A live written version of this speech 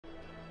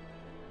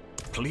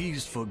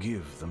Please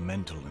forgive the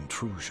mental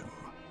intrusion.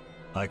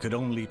 I could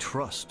only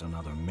trust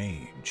another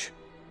mage.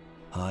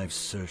 I've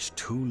searched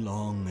too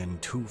long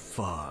and too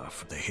far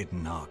for the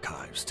hidden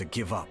archives to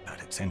give up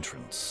at its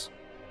entrance.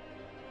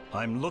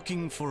 I'm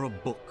looking for a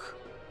book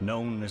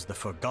known as the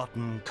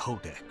Forgotten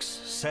Codex,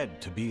 said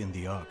to be in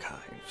the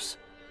archives.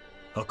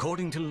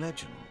 According to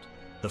legend,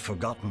 the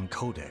Forgotten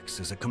Codex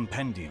is a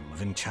compendium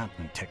of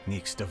enchantment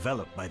techniques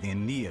developed by the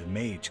Aeneid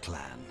mage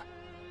clan.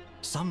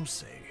 Some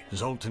say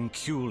Zoltan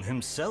Kuhl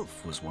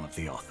himself was one of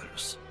the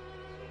authors.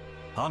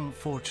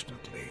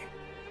 Unfortunately,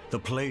 the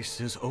place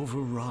is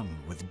overrun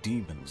with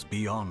demons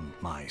beyond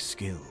my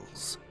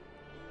skills.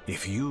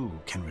 If you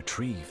can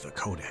retrieve the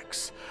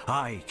Codex,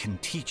 I can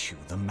teach you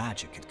the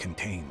magic it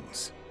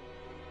contains.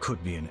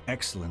 Could be an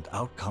excellent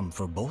outcome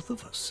for both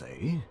of us,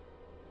 eh?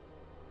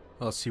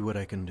 I'll see what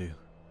I can do.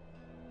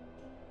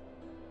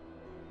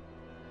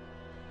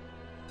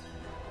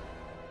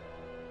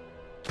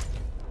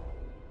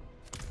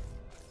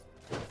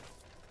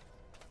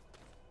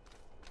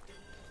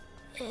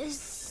 Is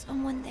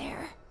someone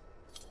there?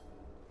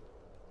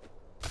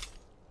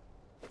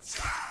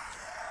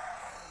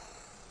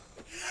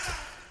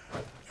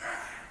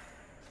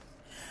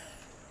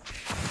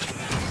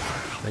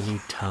 I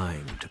need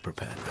time to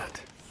prepare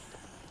that.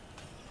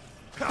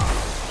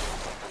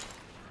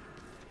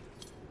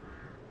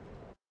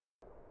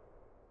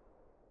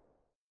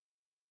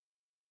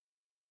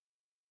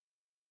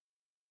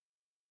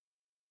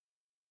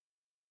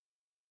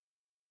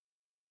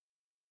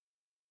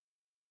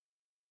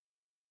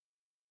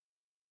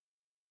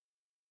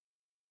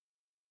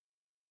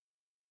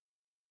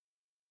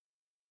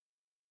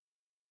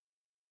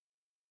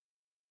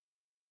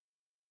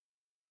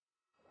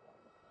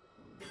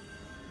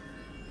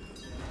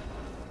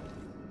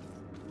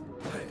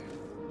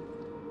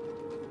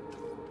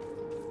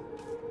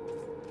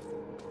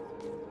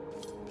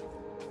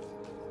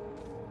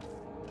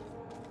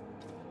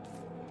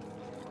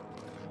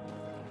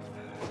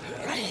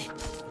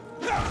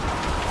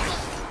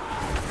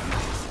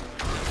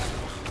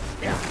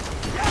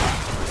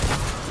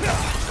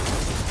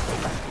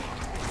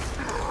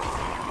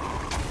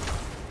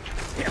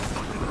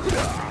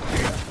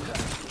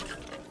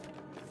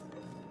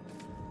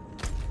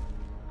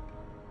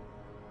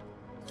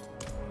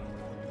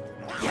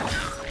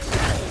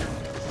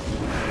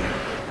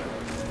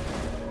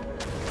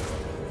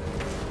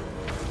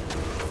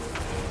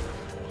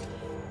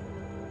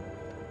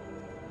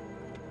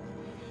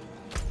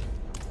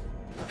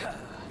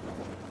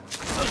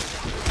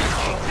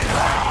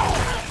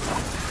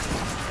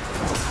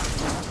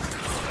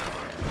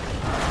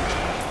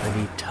 I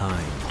need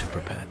time to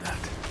prepare that.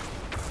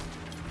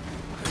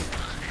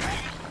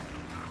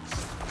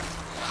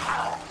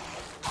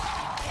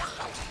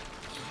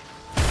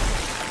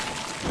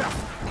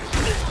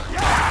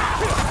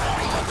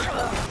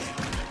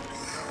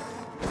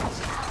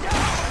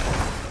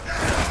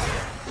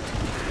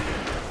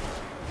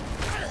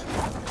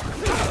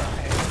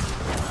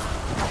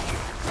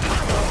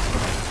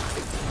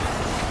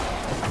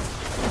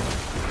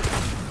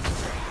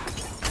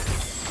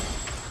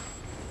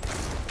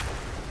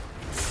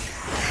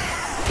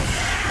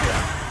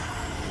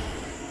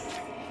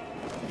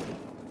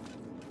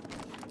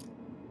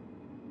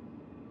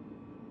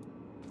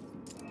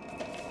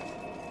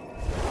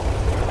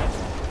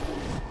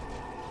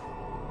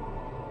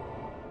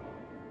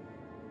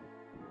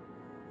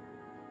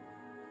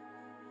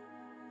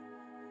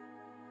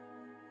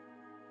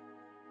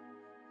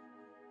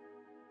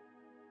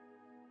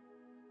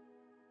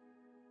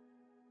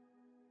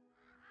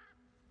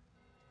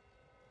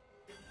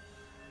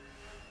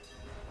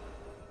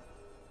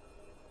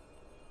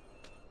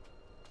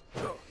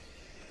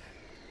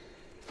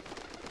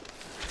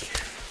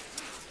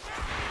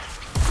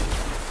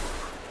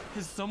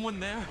 Is someone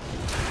there?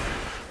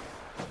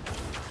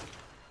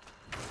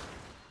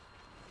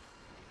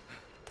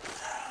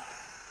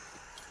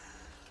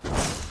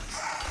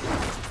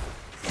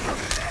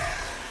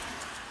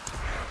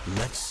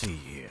 Let's see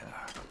here.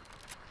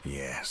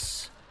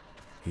 Yes.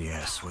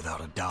 Yes,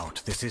 without a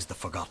doubt, this is the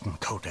Forgotten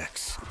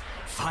Codex.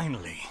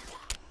 Finally!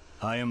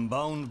 I am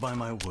bound by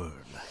my word.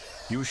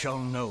 You shall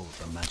know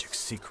the magic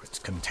secrets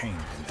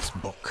contained in this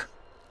book.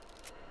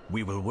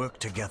 We will work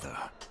together.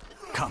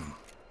 Come,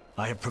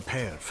 I have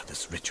prepared for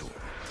this ritual.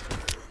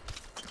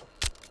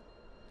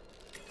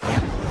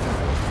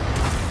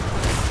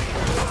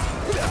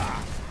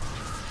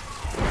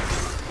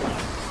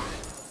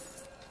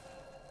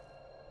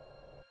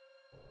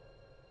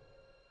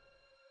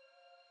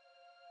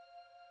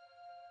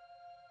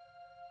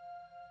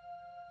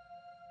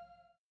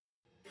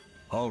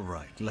 All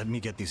right, let me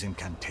get these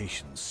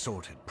incantations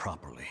sorted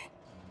properly.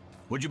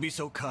 Would you be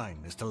so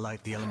kind as to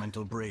light the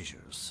elemental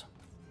braziers?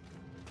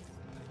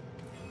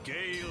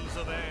 Gales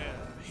of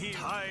air,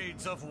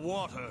 tides of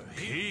water,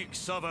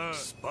 peaks of earth,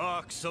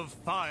 sparks of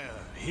fire,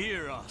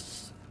 hear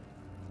us.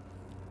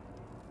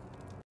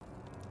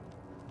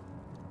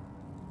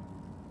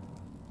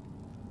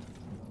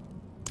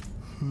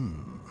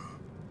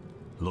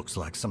 Looks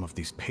like some of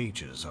these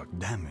pages are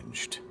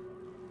damaged.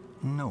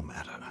 No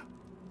matter.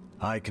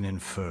 I can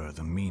infer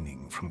the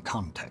meaning from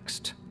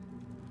context.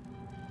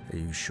 Are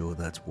you sure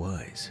that's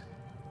wise?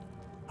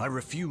 I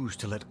refuse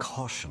to let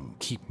caution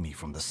keep me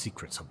from the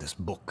secrets of this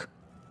book.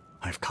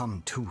 I've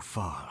come too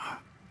far.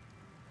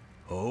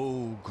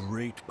 Oh,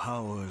 great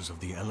powers of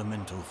the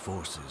elemental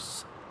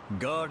forces,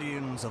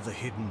 guardians of the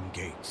hidden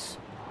gates,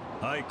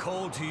 I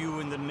call to you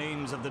in the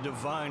names of the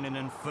divine and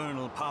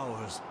infernal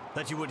powers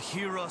that you would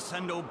hear us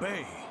and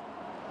obey.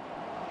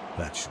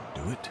 That should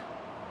do it.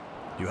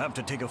 You have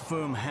to take a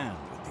firm hand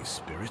with these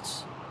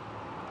spirits.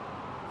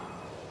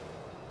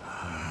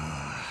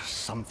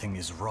 Something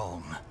is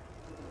wrong.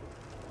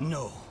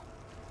 No.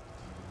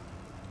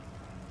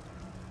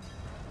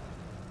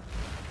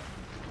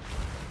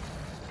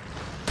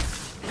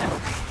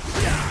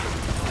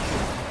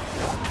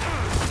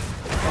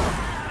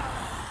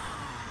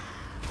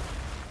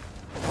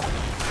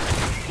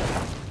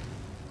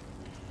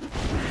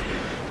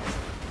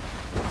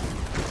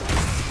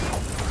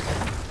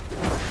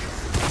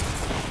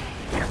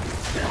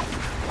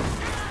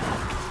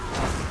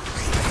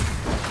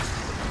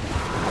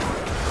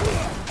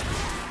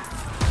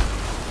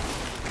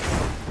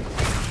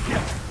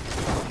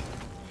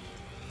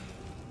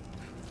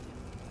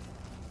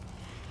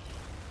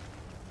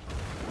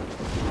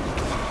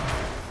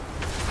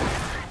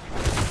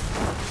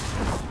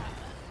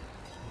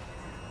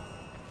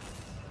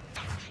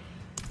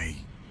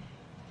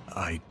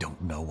 I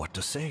don't know what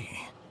to say.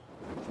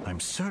 I'm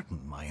certain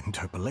my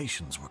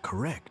interpolations were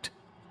correct.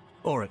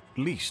 Or at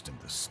least in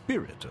the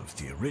spirit of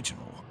the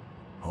original.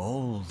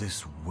 All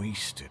this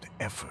wasted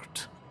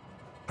effort.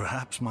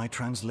 Perhaps my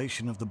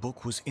translation of the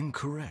book was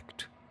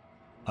incorrect.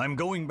 I'm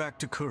going back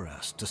to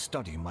Kurast to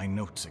study my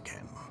notes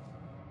again.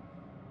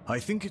 I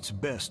think it's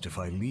best if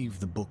I leave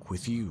the book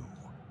with you.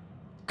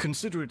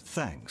 Consider it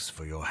thanks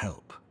for your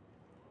help.